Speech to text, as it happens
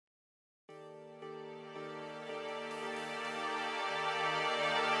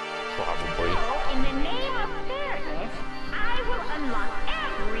Probably. In the name of fairness, I will unlock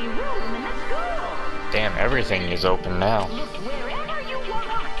every room in the school. Damn, everything is open now. Look wherever you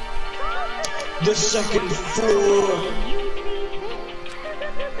want. The second floor. You see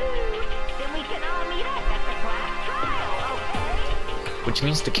fit? Then we can all meet up at the class trial, okay? Which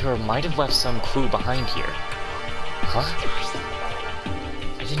means the killer might have left some clue behind here. Huh?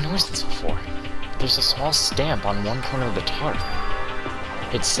 I didn't notice this before. There's a small stamp on one corner of the tarp.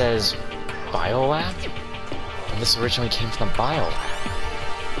 It says Biolab? And this originally came from the Biolab.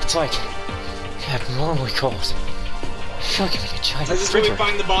 It's like abnormally cold. I feel like I'm in a giant Is this where we refrigerator.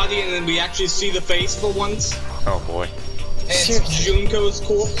 find the body and then we actually see the face for once? Oh boy. And it's Seriously? Junko's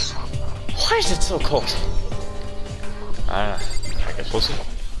corpse? Why is it so cold? I guess we'll see.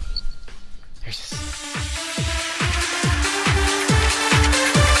 There's this.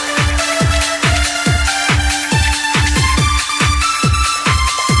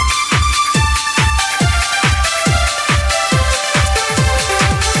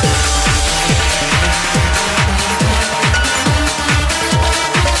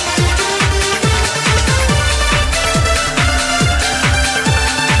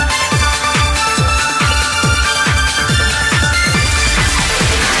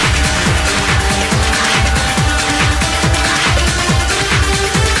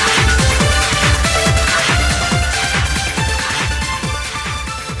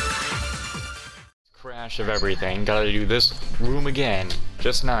 Crash of everything. Gotta do this room again.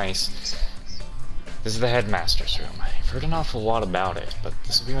 Just nice. This is the headmaster's room. I've heard an awful lot about it, but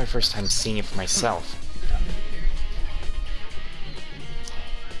this will be my first time seeing it for myself.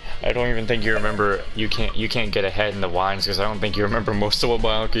 I don't even think you remember. You can't get ahead in the lines because I don't think you remember most of what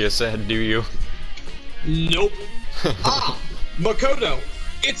Byakuya said, do you? Nope. Ah! Makoto!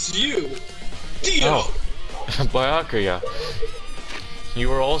 It's you! Dio! Oh, Byakuya. You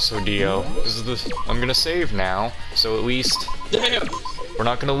were also Dio. This is the. I'm gonna save now, so at least Damn! we're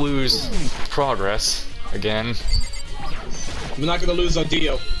not gonna lose progress again. We're not gonna lose our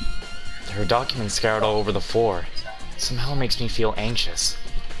Dio. There are documents scattered all over the floor. Somehow it makes me feel anxious.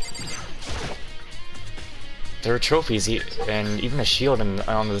 There are trophies and even a shield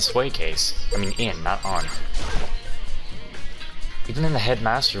on the display case. I mean in, not on. Even in the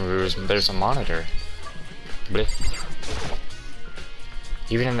headmaster room, there's a monitor. Blech.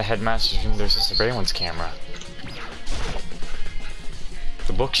 Even in the headmaster's room, there's a surveillance camera.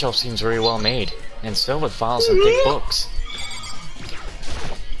 The bookshelf seems very well made, and it's filled with files and thick books.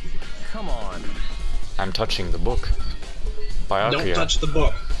 Come on. I'm touching the book. Don't Byakuya. touch the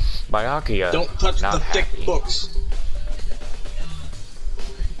book. Byakuya. Don't touch not the thick happy. books.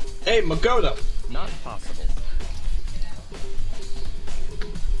 Hey, Makoto! Not possible.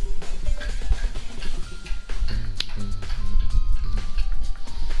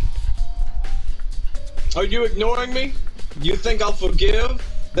 Are you ignoring me? You think I'll forgive?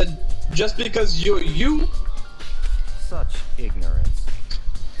 That just because you're you? Such ignorance.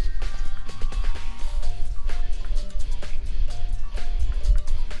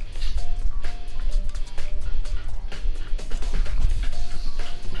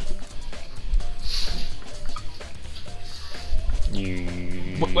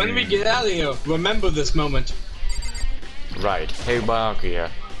 When we get out of here, remember this moment. Right. Hey, Byakuya.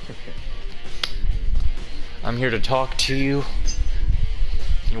 I'm here to talk to you.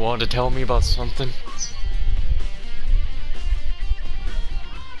 You wanted to tell me about something?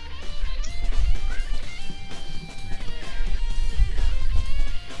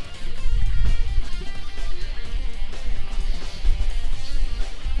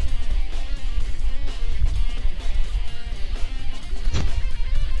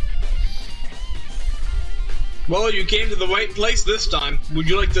 Well, you came to the right place this time. Would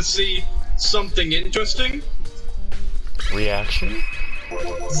you like to see something interesting? Reaction?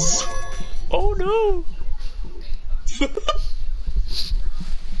 Oh no!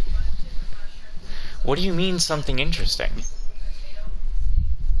 What do you mean something interesting?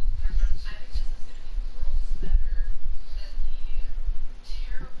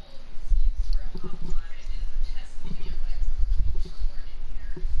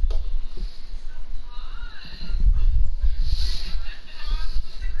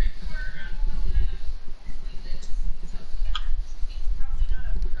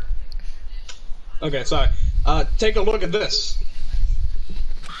 Okay, sorry. Take a look at this.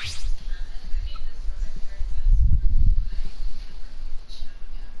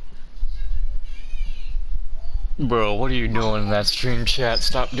 Bro, what are you doing in that stream chat?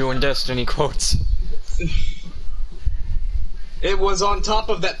 Stop doing Destiny quotes. It was on top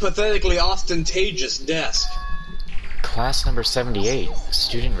of that pathetically ostentatious desk. Class number 78,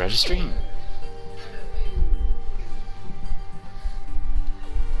 student registry?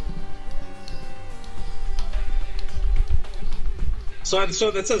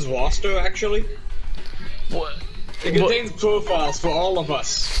 So that says roster, actually? What? It contains profiles for all of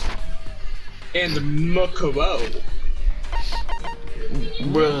us. And Muroko.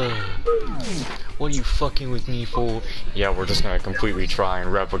 Bruh. What are you fucking with me for? Yeah, we're just gonna completely try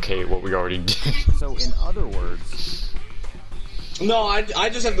and replicate what we already did. So, in other words, No, I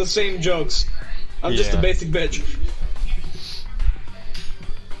just have the same jokes. I'm just a Yeah. basic bitch.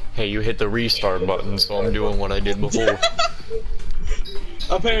 Hey, you hit the restart button, so I'm doing what I did before.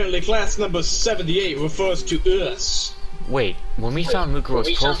 Apparently, class number 78 refers to us. Wait, when we found Mukuro's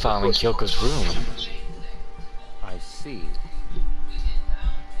profile in Kyoko's room, I see.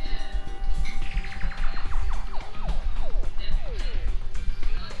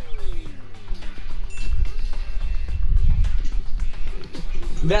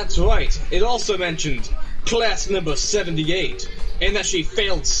 That's right. It also mentioned class number 78, and that she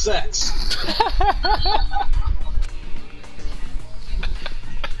failed sex.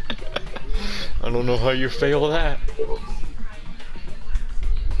 I don't know how you fail that.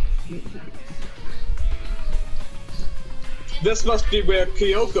 This must be where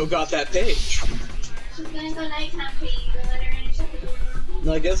Kyoko got that page. She's gonna go nighttime for you. Let her in and shut the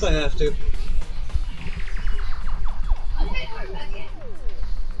door. I guess I have to. Okay, okay.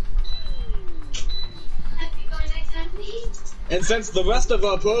 Have you going nighttime, please? And since the rest of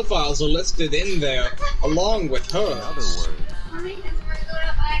our profiles are listed in there, along with In other hers, words, Mommy, that's where we're going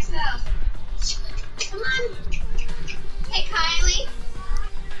up by ourselves. Come on. Hey, Kylie.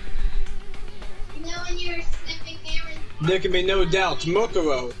 You know when you're sniffing cameras? there can be no doubt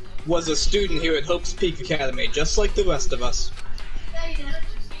Muroko was a student here at Hope's Peak Academy, just like the rest of us.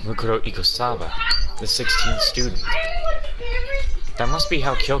 Mukuro Ikosawa, the 16th student. That must be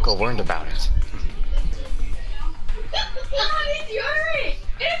how Kyoko learned about it. It's urine!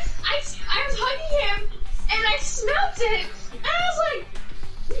 I was hugging him, and I smelled it, and I was like,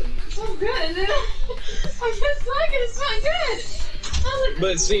 it smells good, and then I just like it, it smells good. I was like,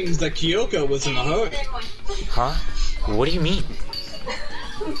 But it seems that Kyoko was in a hurry. Huh? What do you mean?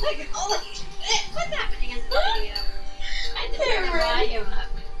 I'm like, holy shit, what's happening in the video? I just turned the volume up.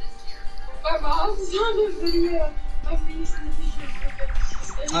 My mom's on the video of me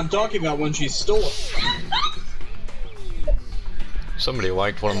sniffing. I'm talking about when she stole it. Somebody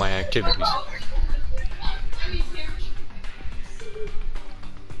liked one of my activities.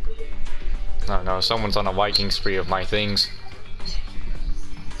 Oh no, someone's on a liking spree of my things.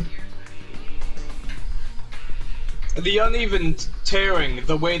 The uneven tearing,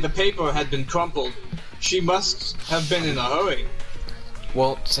 the way the paper had been crumpled, she must have been in a hurry.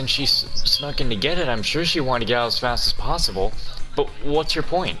 Well, since she snuck in to get it, I'm sure she wanted to get out as fast as possible. But what's your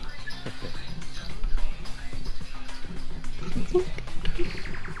point?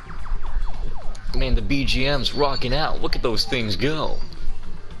 Man, the BGM's rocking out. Look at those things go.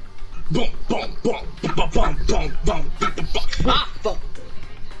 Boom, boom, boom, boom, boom, boom, boom, boom, boom. Ah, fuck.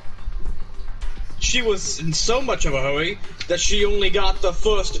 She was in so much of a hurry that she only got the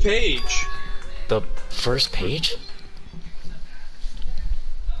first page. The first page?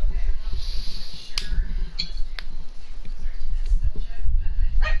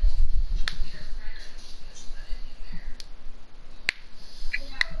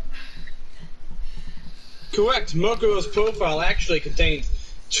 Correct, Muroko's profile actually contains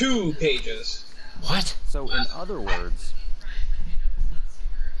 2 pages. What? so in other words,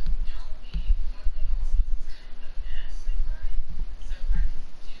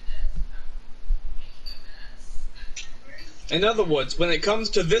 In other words, when it comes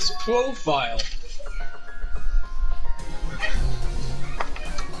to this profile,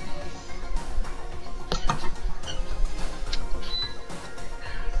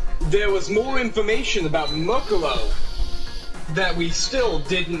 there was more information about Muroko that we still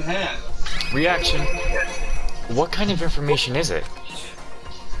didn't have. Reaction. What kind of information is it?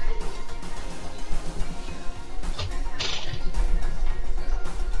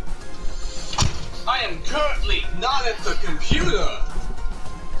 I am currently not at the computer.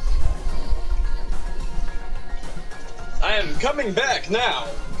 I am coming back now.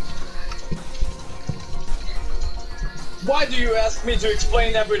 Why do you ask me to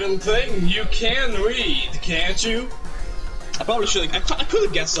explain every little thing? You can read, can't you? I probably should have. I could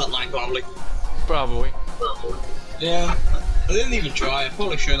have guessed that line, probably. Probably. Yeah. I didn't even try. I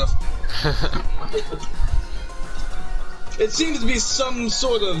probably should have. It seems to be some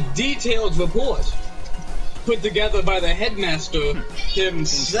sort of detailed report put together by the headmaster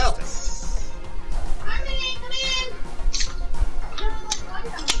himself. Come in, come in.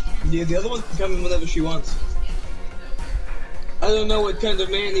 Yeah, the other one can come in whenever she wants. I don't know what kind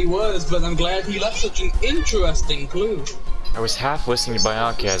of man he was, but I'm glad he left such an interesting clue. I was half listening to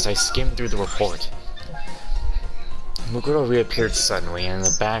Byakuya as I skimmed through the report. Mukuro reappeared suddenly, and in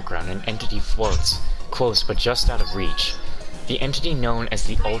the background an entity floats, close but just out of reach. The entity known as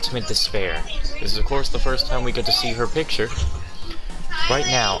the Ultimate Despair. This is of course the first time we get to see her picture. Right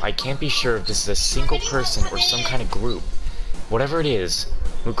now, I can't be sure if this is a single person or some kind of group. Whatever it is,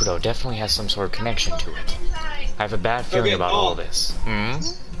 Mukuro definitely has some sort of connection to it. I have a bad feeling about all this. I'm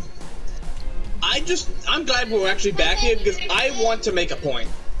glad we're actually back here because I want to make a point.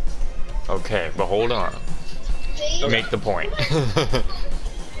 Okay, but hold on. Okay. Make the point.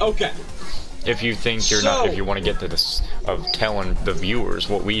 Okay. If you think you're not, if you want to get to this of telling the viewers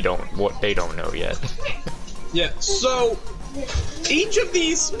what they don't know yet. Yeah. So each of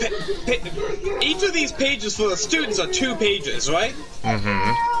these pages for the students are 2 pages, right?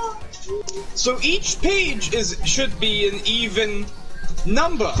 So each page should be an even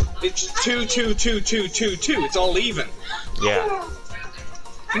number. It's 2, 2, 2, 2, 2, 2. It's all even. Yeah.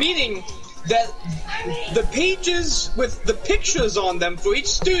 Meaning that the pages with the pictures on them for each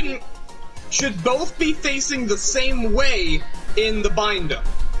student should both be facing the same way in the binder.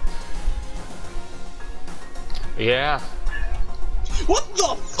 Yeah. What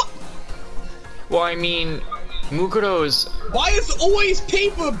the fuck? Well, I mean, Mukuro's... Why is always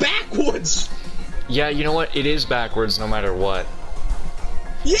paper backwards? Yeah, you know what? It is backwards no matter what.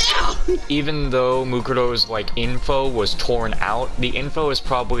 Yeah! Even though Mukuro's, like, info was torn out, the info is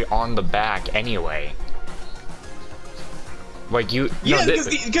probably on the back anyway. Like, you... Yeah, no,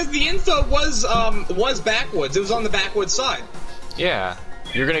 because the info was backwards. It was on the backwards side. Yeah.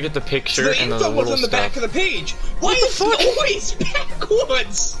 You're gonna get the picture So the and the info little was on the stuff. back of the page. Why is it always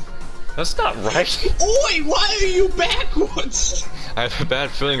backwards? That's not right. Oi, why are you backwards? I have a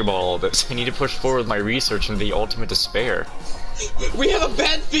bad feeling about all this. I need to push forward my research into the Ultimate Despair. We have a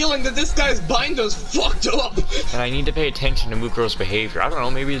bad feeling that this guy's binder's fucked up. And I need to pay attention to Mukuro's behavior. I don't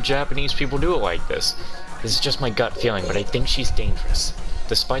know, maybe the Japanese people do it like this. This is just my gut feeling, but I think she's dangerous.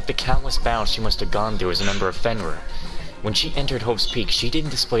 Despite the countless battles she must have gone through as a member of Fenrir. When she entered Hope's Peak, she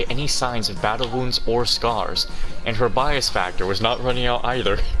didn't display any signs of battle wounds or scars, and her bias factor was not running out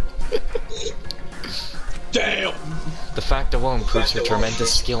either. Damn! The fact alone proves her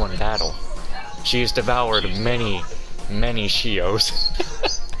tremendous skill in battle. She has devoured many Shios.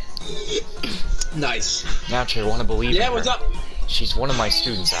 Nice. Naturally, I want to believe in her. Yeah, what's up? She's one of my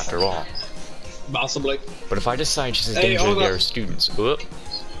students after all. Possibly. But if I decide she's a Hey, danger to hold their up. students, whoop.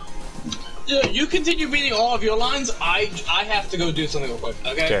 Yeah, you continue reading all of your lines. I have to go do something real quick,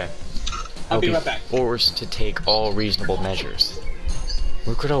 okay? Okay. I'll be right back. Forced to take all reasonable measures.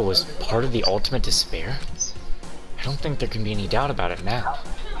 Mukuro was part of the Ultimate Despair? I don't think there can be any doubt about it now.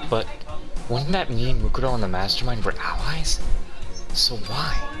 But wouldn't that mean Mukuro and the Mastermind were allies? So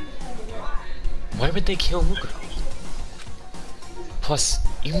why? Why would they kill Mukuro? Plus,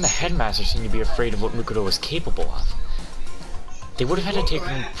 even the headmaster seemed to be afraid of what Mukuro was capable of. They would have had to take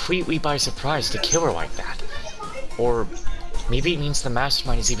her completely by surprise to kill her like that. Or maybe it means the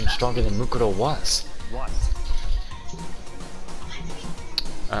Mastermind is even stronger than Mukuro was. What?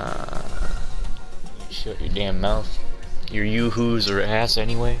 Shut your damn mouth. Your yoo-hoos are ass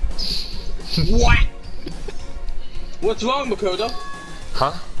anyway. What? What's wrong, Makoto?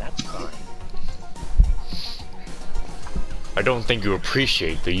 Huh? That's fine. I don't think you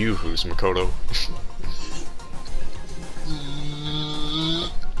appreciate the yoo-hoos, Makoto.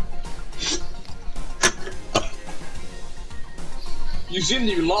 You seem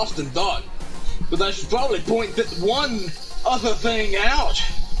to be lost in thought, but I should probably point one other thing out.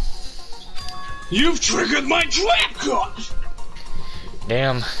 You've triggered my trap card!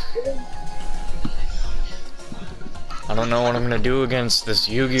 Damn. I don't know what I'm gonna do against this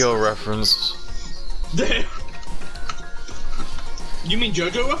Yu-Gi-Oh reference. Damn. You mean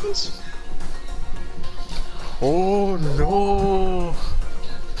JoJo reference? Oh no!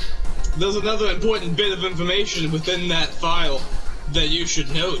 There's another important bit of information within that file that you should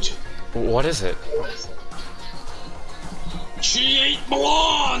note. What is it? She ain't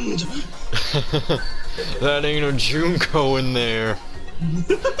blonde! That ain't a Junko in there.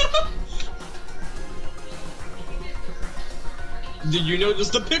 Did you notice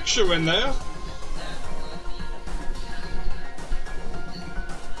the picture in there?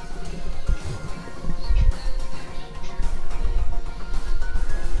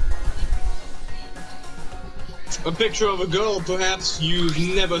 A picture of a girl perhaps you've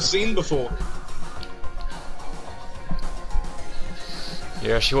never seen before.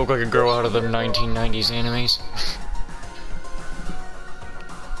 Yeah, she looked like a girl out of them 1990s animes.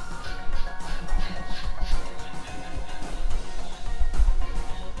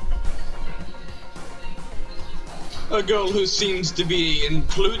 A girl who seems to be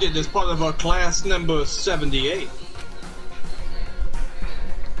included as part of our class number 78.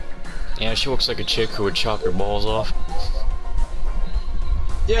 Yeah, she looks like a chick who would chop your balls off.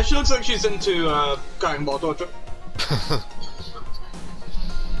 Yeah, she looks like she's into cotton ball torture.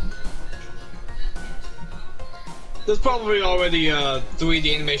 There's probably already a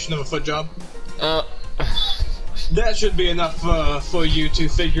 3D animation of a foot job. That should be enough for you to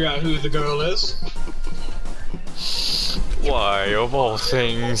figure out who the girl is. Why, of all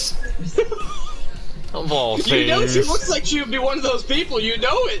things? Of all things. You know she looks like she would be one of those people, you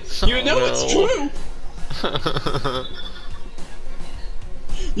know it! You know it's true!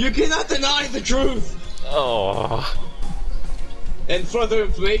 You cannot deny the truth! Oh. And further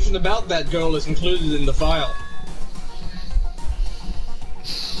information about that girl is included in the file.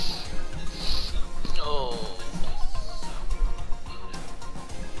 Oh.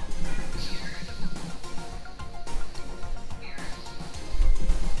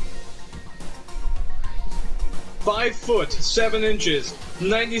 "5 foot, 7 inches,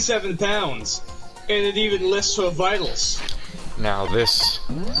 97 pounds," and it even lists her vitals. Now this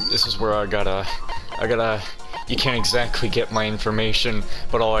is where I gotta, you can't exactly get my information,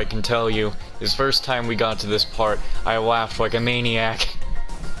 but all I can tell you is first time we got to this part, I laughed like a maniac.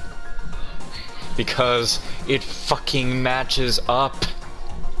 Because it fucking matches up.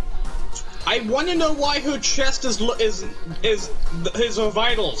 I want to know why her chest is her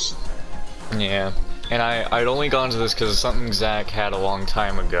vitals. Yeah, and I'd only gone to this because of something Zach had a long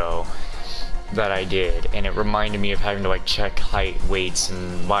time ago that I did, and it reminded me of having to like check height, weights,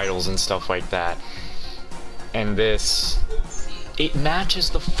 and vitals and stuff like that. And this, it matches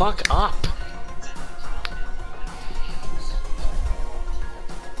the fuck up.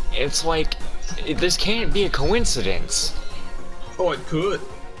 It's like, this can't be a coincidence. Oh, it could.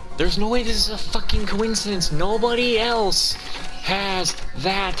 There's no way this is a fucking coincidence. Nobody else has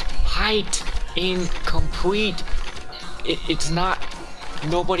that height in complete. It's not.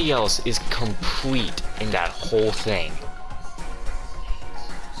 Nobody else is complete in that whole thing.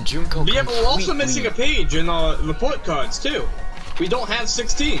 Junko. Yeah, but we're also missing a page in our report cards too. We don't have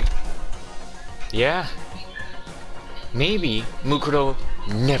 16. Yeah. Maybe Mukuro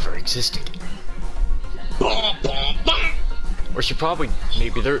never existed. Or she probably,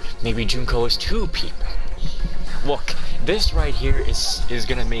 maybe Junko is 2 people. Look, this right here is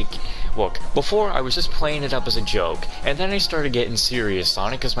gonna make, look, before I was just playing it up as a joke, and then I started getting serious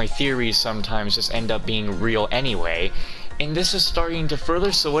on it because my theories sometimes just end up being real anyway, and this is starting to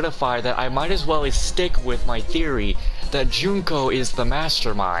further solidify that I might as well stick with my theory that Junko is the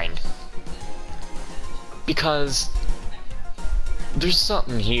mastermind. Because there's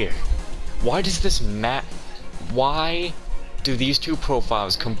something here. Why does this why do these two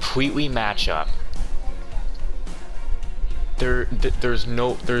profiles completely match up? There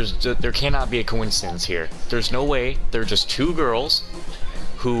cannot be a coincidence here. There's no way. They're just 2 girls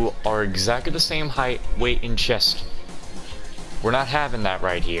who are exactly the same height, weight, and chest. We're not having that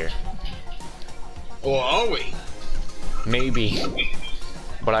right here. Or are we? Maybe.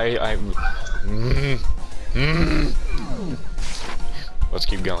 But Let's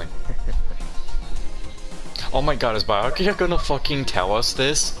keep going. Oh my god, is Byakuya gonna fucking tell us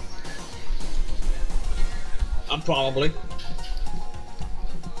this? Probably.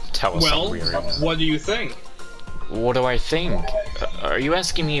 Tell us Well, something weird. what do you think? What do I think? Are you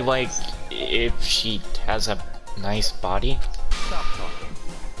asking me, like, if she has a nice body? Stop talking.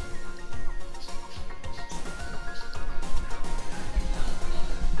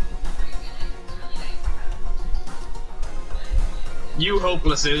 You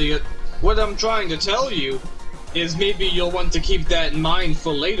hopeless idiot. What I'm trying to tell you is maybe you'll want to keep that in mind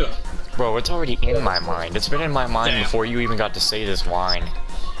for later. Bro, it's already in my mind. It's been in my mind Damn. before you even got to say this line.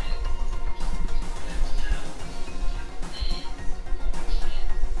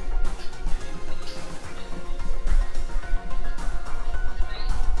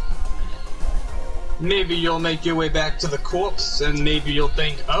 Maybe you'll make your way back to the corpse, and maybe you'll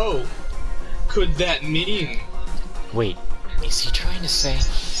think, oh, could that mean? Wait, is he trying to say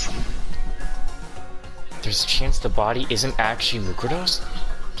there's a chance the body isn't actually Mukuro's?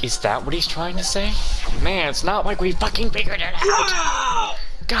 Is that what he's trying to say? Man, it's not like we fucking figured it out! Ah!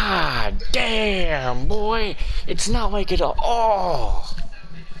 God damn, boy! It's not like it at all!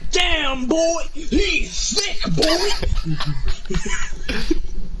 Damn, boy! He's thick, boy!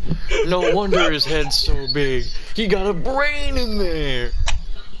 No wonder his head's so big. He got a brain in there!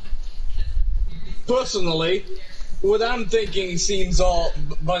 Personally, what I'm thinking seems all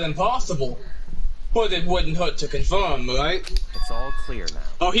but impossible. But it wouldn't hurt to confirm, right? It's all clear now.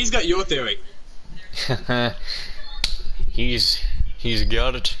 Oh, he's got your theory. He's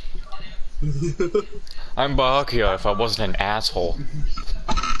got it. I'm Byakuya if I wasn't an asshole.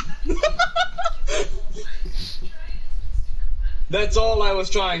 That's all I was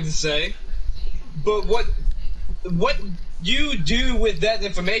trying to say. But what you do with that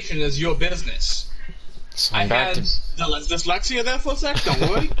information is your business. So I I'm back had to dyslexia there for a sec, don't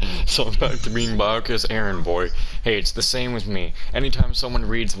worry. so I'm back to being Byakuya's errand boy. Hey, it's the same with me. Anytime someone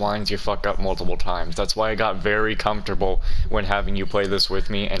reads lines, you fuck up multiple times. That's why I got very comfortable when having you play this with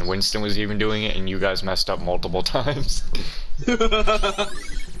me, and Winston was even doing it, and you guys messed up multiple times.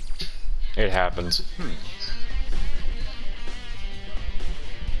 It happens.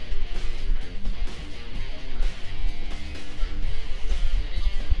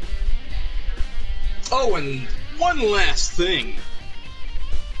 Oh, and one last thing.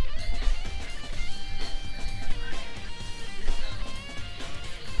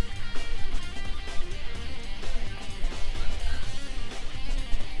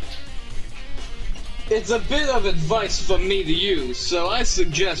 It's a bit of advice for me to use, so I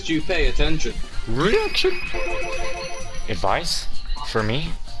suggest you pay attention. Reaction? Advice? For me?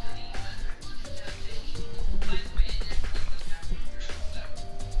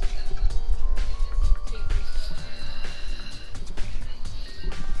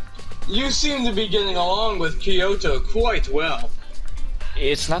 You seem to be getting along with Kyoto quite well.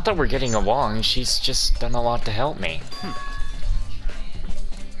 It's not that we're getting along, she's just done a lot to help me.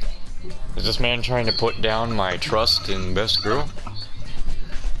 Is this man trying to put down my trust in best girl?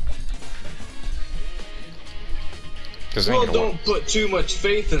 Well, don't put too much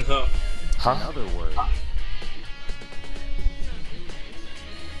faith in her. Huh? In other words,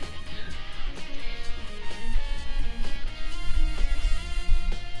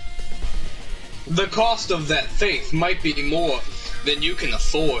 The cost of that faith might be more than you can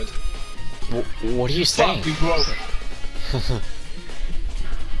afford. What are you saying? Fuck, you broke.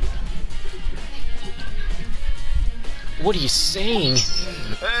 What are you saying?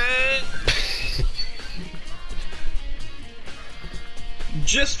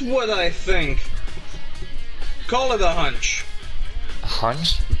 Just what I think. Call it a hunch. A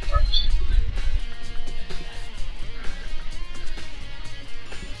hunch?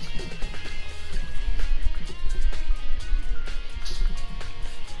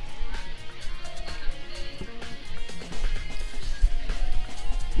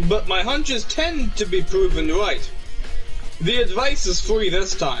 But my hunches tend to be proven right. The advice is free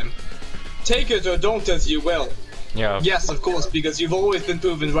this time. Take it or don't as you will. Yeah. Yes, of course, because you've always been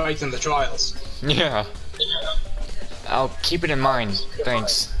proven right in the trials. Yeah. I'll keep it in mind.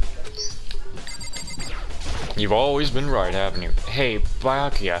 Thanks. You've always been right, haven't you? Hey,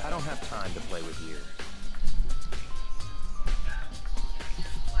 Byakuya. I don't have time to play with you.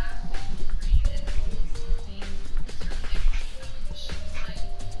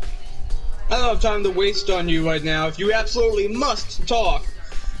 I don't have time to waste on you right now. If you absolutely must talk,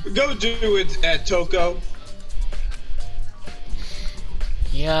 go do it at Toko.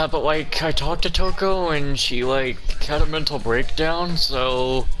 Yeah, but like, I talked to Toko and she like had a mental breakdown,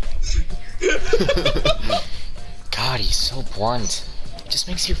 so... God, he's so blunt. It just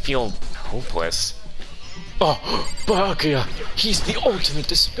makes you feel hopeless. Oh, Byakuya! He's the ultimate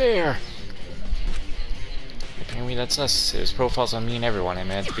despair! Apparently that's us. His profile's on me and everyone I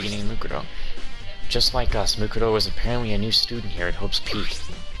met at the beginning of Mukuro. Just like us, Mukuro is apparently a new student here at Hope's Peak.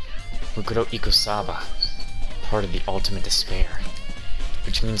 Mukuro Ikosaba, part of the ultimate despair.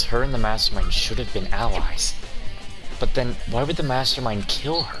 Which means her and the Mastermind should have been allies. But then, why would the Mastermind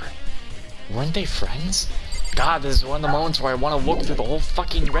kill her? Weren't they friends? God, this is one of the moments where I want to look through the whole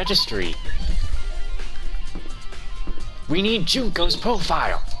fucking registry. We need Junko's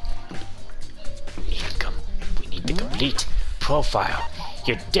profile! We need the complete profile.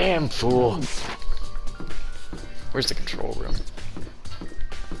 You damn fool! Where's the control room?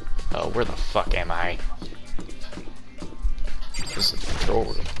 Oh, where the fuck am I? This is the control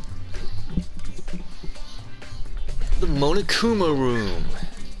room. The Monokuma room.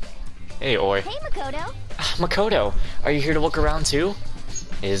 Hey, Oi. Hey, Makoto. Makoto, are you here to look around too?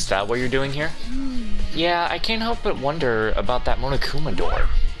 Is that what you're doing here? Yeah, I can't help but wonder about that Monokuma door.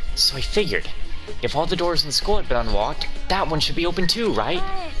 So I figured, if all the doors in the school had been unlocked, that one should be open too, right?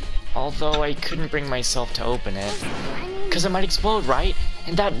 Although I couldn't bring myself to open it. Cause it might explode, right?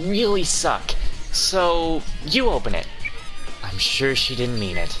 And that'd really suck. So, you open it. I'm sure she didn't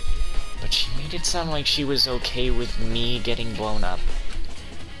mean it. But she made it sound like she was okay with me getting blown up.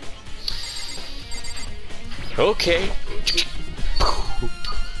 Okay.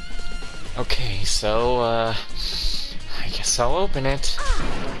 Okay, so, I guess I'll open it.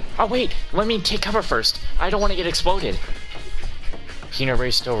 Oh wait, let me take cover first. I don't want to get exploded. Hina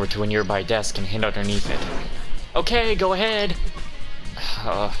raced over to a nearby desk and hid underneath it. Okay, go ahead.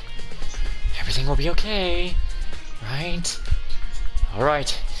 Everything will be okay, right?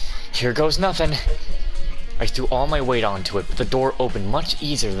 Alright, here goes nothing. I threw all my weight onto it, but the door opened much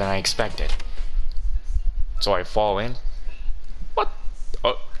easier than I expected. So I fall in. What?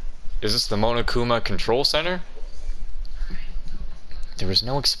 Oh, is this the Monokuma Control Center? There was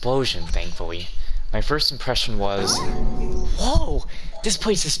no explosion, thankfully. My first impression was, whoa, this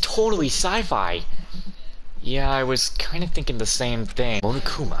place is totally sci-fi. Yeah, I was kind of thinking the same thing.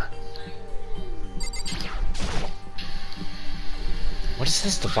 Monokuma. What is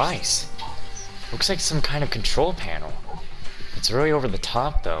this device? Looks like some kind of control panel. It's really over the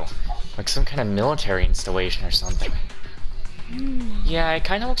top, though. Like some kind of military installation or something. Yeah, it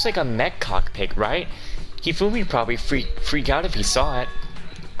kind of looks like a mech cockpit, right? Hifumi'd probably freak out if he saw it.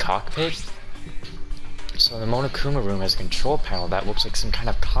 Cockpit? So the Monokuma room has a control panel that looks like some kind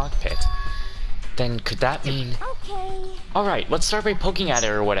of cockpit. Then could that mean... Okay. Alright, let's start by poking at it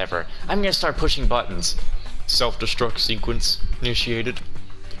or whatever. I'm gonna start pushing buttons. Self-destruct sequence initiated.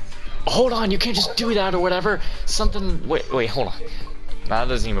 Hold on, you can't just do that or whatever. Something... Wait, hold on. Nah, that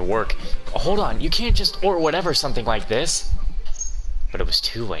doesn't even work. Hold on, you can't just or whatever something like this. But it was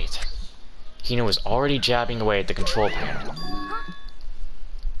too late. Hina was already jabbing away at the control panel.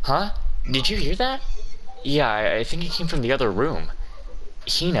 Huh? Did you hear that? Yeah, I think it came from the other room.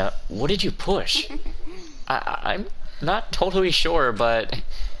 Hina, what did you push? I'm not totally sure, but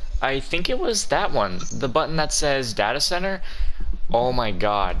I think it was that one. The button that says Data Center. Oh my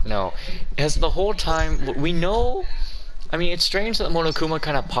god, no. As the whole time, we know... I mean, it's strange that Monokuma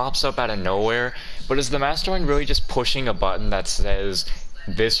kind of pops up out of nowhere, but is the Mastermind really just pushing a button that says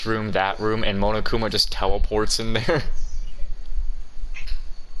this room, that room, and Monokuma just teleports in there?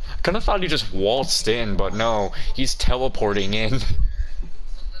 I kind of thought he just waltzed in, but no, he's teleporting in.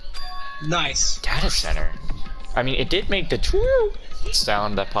 Nice. Data center? I mean, it did make the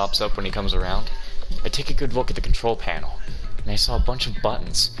sound that pops up when he comes around. I take a good look at the control panel, and I saw a bunch of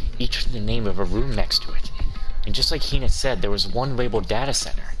buttons, each with the name of a room next to it. And just like Hina said, there was one labeled Data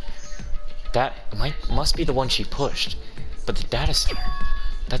Center. That must be the one she pushed. But the Data Center,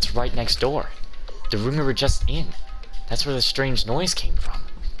 that's right next door. The room we were just in. That's where the strange noise came from.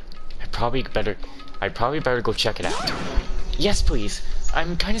 I'd probably better go check it out. Yes, please.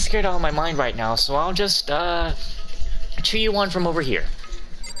 I'm kind of scared out of my mind right now, so I'll just, cheer you on from over here.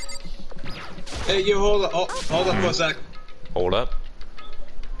 Hey, you hold up for a sec. Hold up.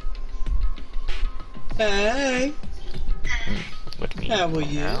 Hey. Let me How are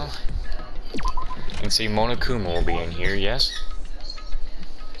you? now. You can see Monokuma will be in here, yes?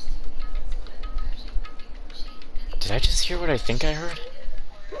 Did I just hear what I think I heard?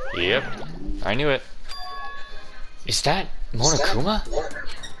 Yep, I knew it. Is that Monokuma?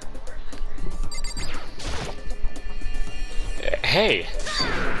 Hey!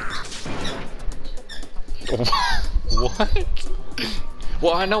 What?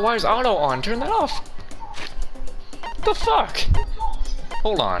 Well, I know why is auto on. Turn that off. The fuck?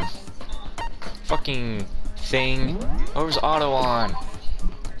 Hold on. Fucking thing. Or was auto on?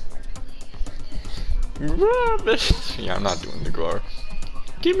 Yeah, I'm not doing the gar.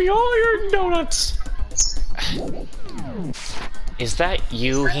 Give me all your donuts. Is that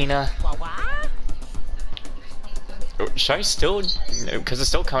you, Hina? Should I still? Because it's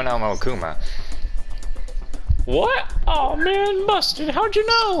still coming out of Monokuma. What? Oh man, busted. How'd you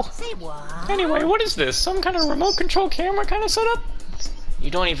know? Say what? Anyway, what is this? Some kind of remote control camera kind of setup? You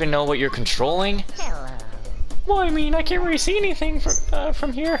don't even know what you're controlling? Hello. Well, I mean, I can't really see anything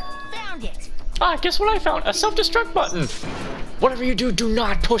from here. Found it. Ah, guess what I found? A self-destruct button. Whatever you do, do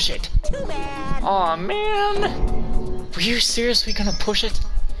not push it. Too bad. Aw, man. Were you seriously gonna push it?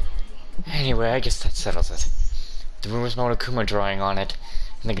 Anyway, I guess that settles it. The room was Monokuma drawing on it,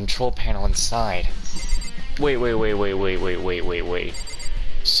 and the control panel inside. Wait.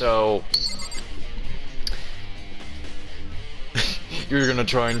 So... You're gonna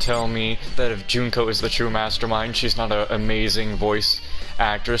try and tell me that if Junko is the true mastermind, she's not an amazing voice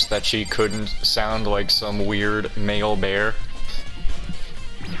actress, that she couldn't sound like some weird male bear?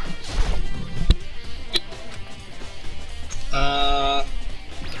 I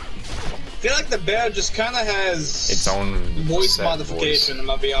feel like the bear just kind of has Its own voice set modification, I'm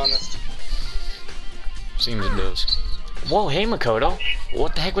gonna be honest. Seems it does. Whoa, hey Makoto.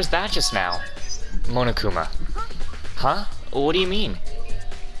 What the heck was that just now? Monokuma. Huh? What do you mean?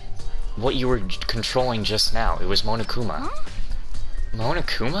 What you were controlling just now, it was Monokuma.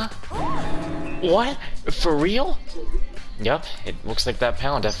 Monokuma? What? For real? Yup, it looks like that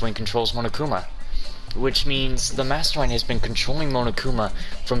panel definitely controls Monokuma. which means the Mastermind has been controlling Monokuma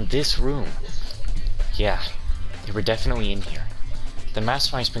from this room. Yeah, they were definitely in here. The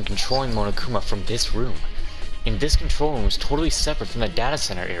Mastermind has been controlling Monokuma from this room. And this control room is totally separate from the data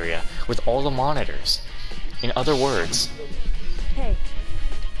center area with all the monitors. In other words, Hey,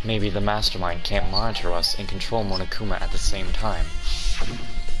 maybe the Mastermind can't monitor us and control Monokuma at the same time.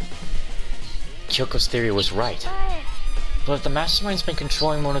 Kyoko's theory was right. But if the Mastermind's been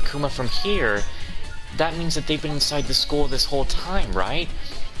controlling Monokuma from here, that means that they've been inside the school this whole time, right?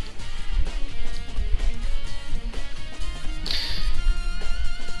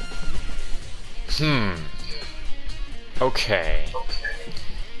 Okay.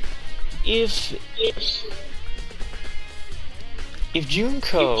 If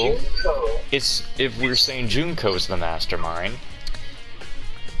Junko is, if we're saying Junko is the Mastermind,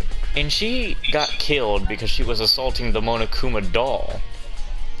 and she got killed because she was assaulting the Monokuma doll,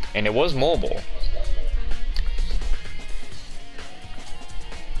 and it was mobile,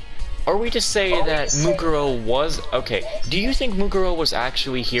 are we to say that Mukuro was... Okay, do you think Mukuro was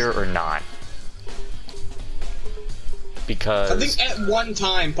actually here or not? Because... I think at one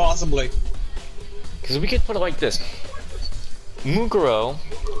time, possibly. Because we could put it like this. Mukuro,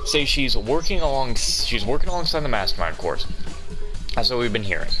 say she's working alongside the Mastermind, of course. That's what we've been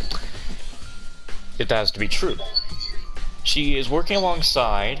hearing. If that has to be true. She is working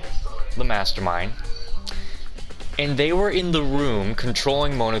alongside the Mastermind, and they were in the room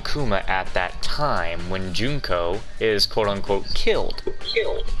controlling Monokuma at that time when Junko is quote-unquote killed.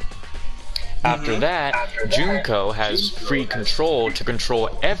 After that, Junko has free control to control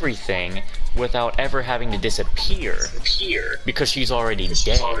everything without ever having to disappear, because she's already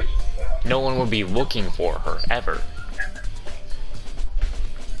dead. No one would be looking for her, ever.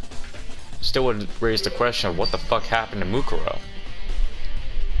 Still would raise the question of what the fuck happened to Mukuro.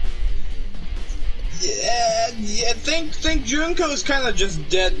 Yeah, think Junko's kinda just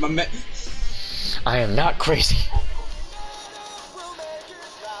dead, my man. I am not crazy.